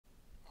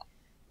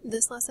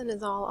This lesson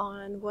is all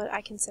on what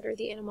I consider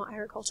the animal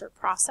agriculture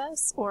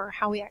process, or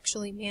how we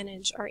actually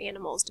manage our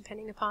animals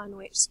depending upon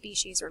which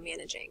species we're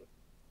managing.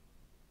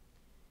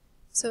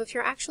 So if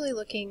you're actually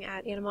looking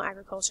at animal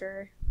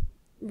agriculture,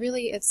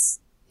 really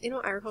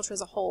animal agriculture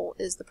as a whole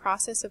is the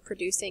process of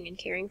producing and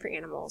caring for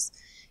animals.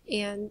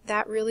 And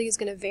that really is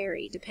going to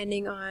vary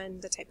depending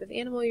on the type of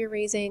animal you're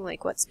raising,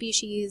 like what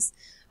species,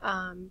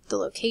 the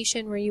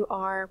location where you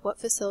are, what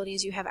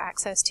facilities you have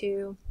access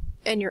to,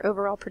 and your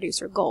overall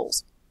producer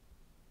goals.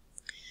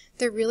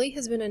 There really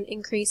has been an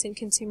increase in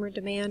consumer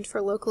demand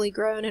for locally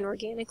grown and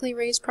organically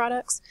raised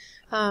products.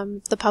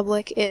 The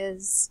public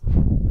is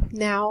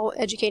now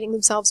educating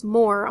themselves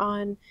more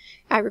on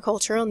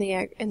agriculture and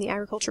the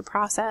agriculture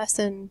process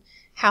and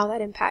how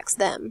that impacts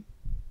them.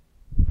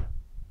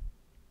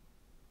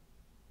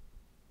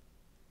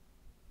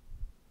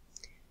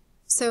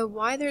 So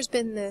why there's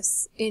been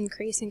this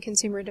increase in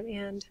consumer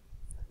demand?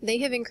 They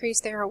have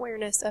increased their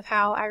awareness of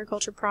how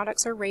agriculture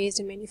products are raised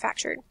and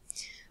manufactured.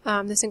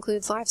 This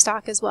includes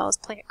livestock as well as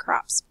plant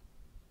crops.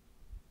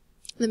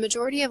 The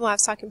majority of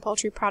livestock and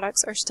poultry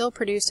products are still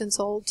produced and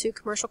sold to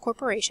commercial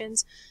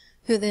corporations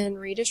who then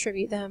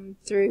redistribute them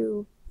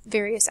through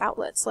various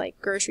outlets like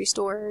grocery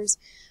stores,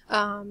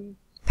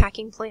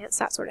 packing plants,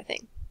 that sort of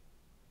thing.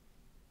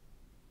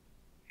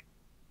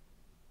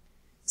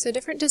 So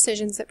different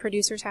decisions that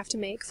producers have to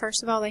make.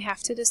 First of all, they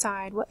have to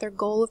decide what their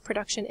goal of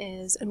production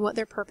is and what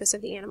their purpose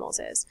of the animals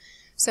is.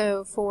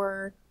 So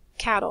for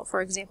cattle,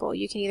 for example,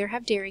 you can either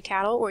have dairy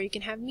cattle or you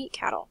can have meat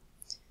cattle.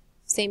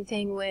 Same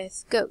thing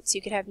with goats.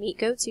 You could have meat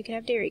goats, you could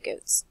have dairy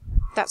goats,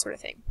 that sort of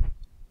thing.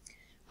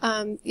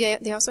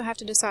 They also have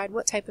to decide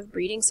what type of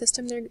breeding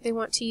system they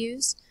want to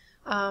use,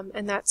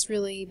 and that's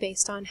really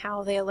based on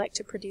how they elect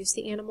to produce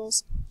the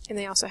animals, and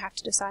they also have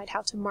to decide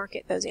how to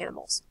market those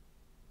animals.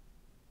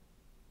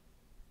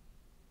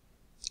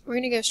 We're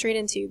going to go straight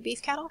into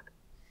beef cattle.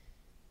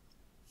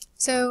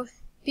 So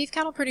beef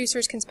cattle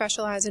producers can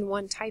specialize in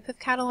one type of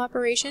cattle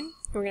operation.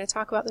 We're going to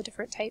talk about the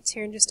different types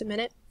here in just a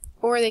minute,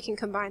 or they can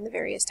combine the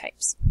various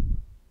types.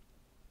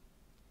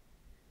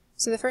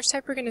 So the first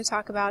type we're going to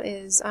talk about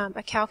is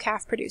a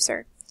cow-calf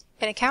producer.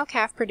 And a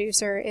cow-calf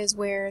producer is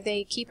where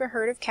they keep a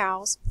herd of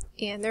cows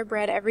and they're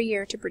bred every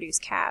year to produce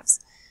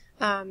calves.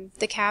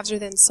 The calves are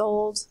then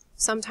sold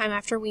sometime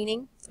after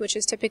weaning, which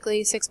is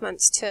typically 6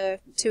 months to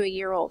a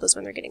year old is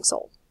when they're getting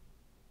sold.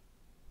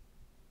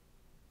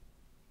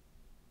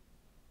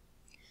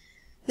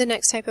 The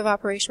next type of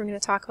operation we're going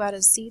to talk about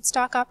is seed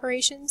stock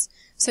operations.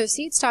 So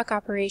seed stock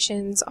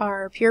operations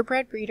are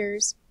purebred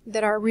breeders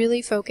that are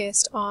really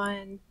focused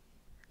on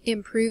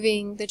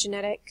improving the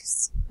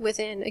genetics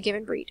within a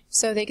given breed.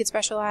 So they could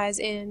specialize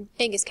in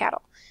Angus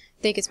cattle,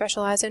 they could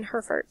specialize in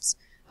Herefords,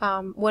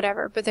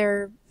 whatever. But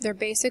they're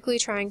basically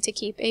trying to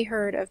keep a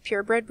herd of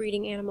purebred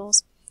breeding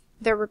animals.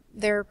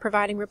 They're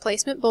providing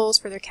replacement bulls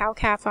for their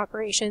cow-calf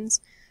operations.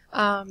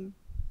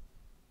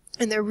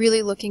 And they're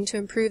really looking to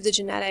improve the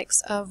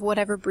genetics of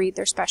whatever breed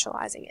they're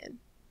specializing in.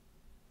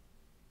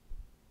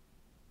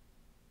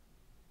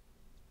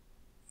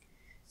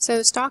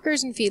 So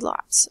stockers and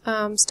feedlots.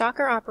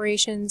 Stocker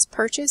operations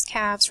purchase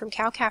calves from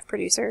cow-calf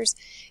producers,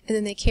 and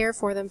then they care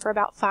for them for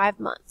about 5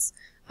 months,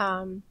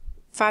 5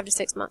 to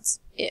 6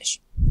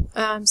 months-ish.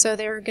 So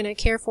they're going to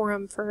care for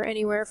them for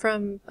anywhere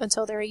from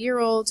until they're a year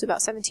old to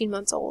about 17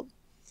 months old.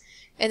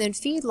 And then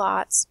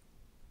feedlots.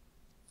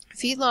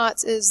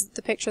 Feedlots is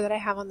the picture that I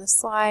have on this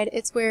slide.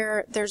 It's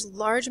where there's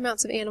large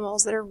amounts of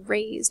animals that are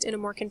raised in a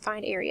more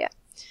confined area.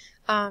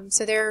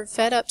 So they're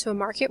fed up to a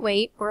market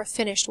weight or a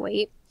finished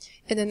weight,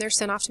 and then they're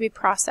sent off to be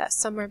processed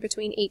somewhere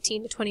between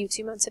 18 to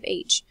 22 months of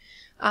age.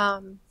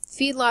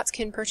 Feedlots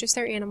can purchase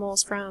their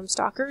animals from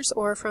stockers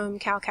or from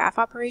cow-calf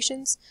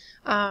operations,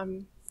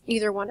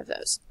 either one of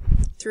those,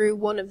 through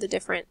one of the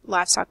different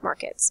livestock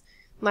markets.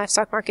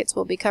 Livestock markets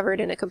will be covered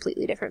in a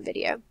completely different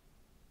video.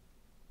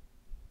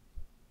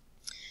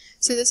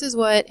 So this is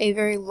what a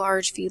very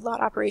large feedlot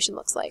operation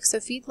looks like. So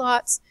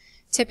feedlots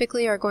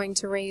typically are going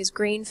to raise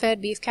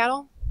grain-fed beef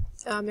cattle.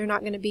 They're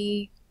not going to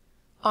be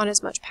on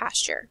as much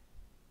pasture.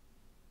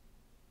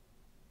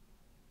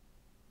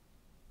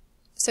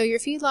 So your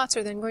feedlots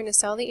are then going to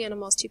sell the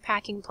animals to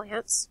packing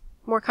plants,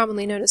 more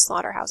commonly known as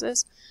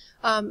slaughterhouses.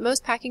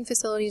 Most packing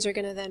facilities are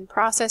going to then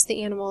process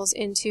the animals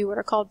into what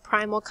are called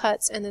primal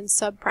cuts and then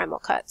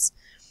subprimal cuts.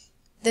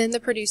 Then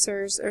the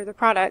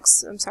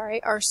products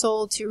are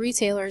sold to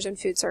retailers and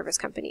food service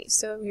companies.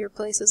 So your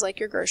places like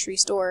your grocery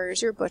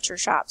stores, your butcher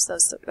shops,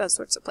 those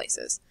sorts of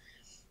places.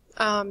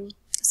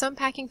 Some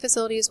packing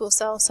facilities will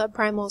sell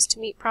subprimals to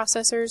meat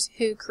processors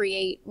who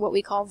create what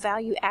we call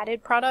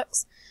value-added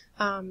products.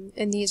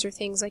 And these are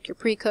things like your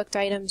pre-cooked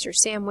items, your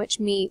sandwich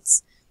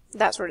meats,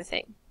 that sort of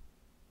thing.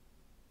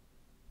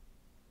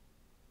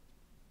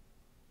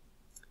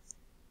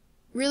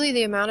 Really,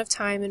 the amount of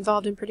time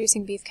involved in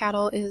producing beef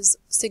cattle is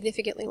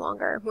significantly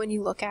longer when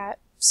you look at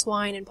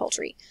swine and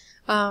poultry.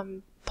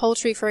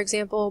 Poultry, for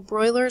example,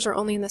 broilers are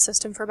only in the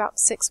system for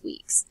about 6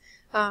 weeks.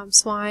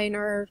 Swine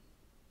are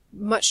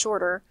much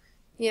shorter.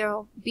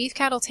 Beef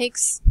cattle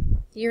takes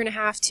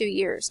 1.5 to 2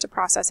 years to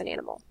process an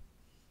animal.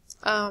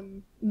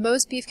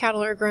 Most beef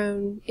cattle are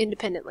grown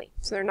independently,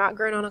 so they're not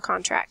grown on a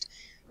contract.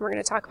 We're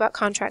going to talk about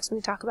contracts when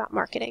we talk about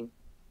marketing.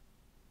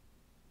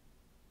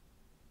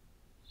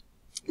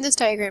 This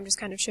diagram just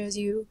kind of shows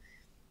you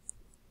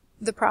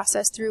the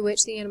process through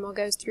which the animal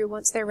goes through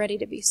once they're ready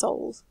to be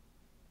sold.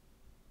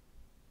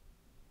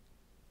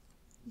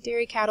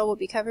 Dairy cattle will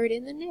be covered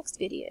in the next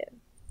video.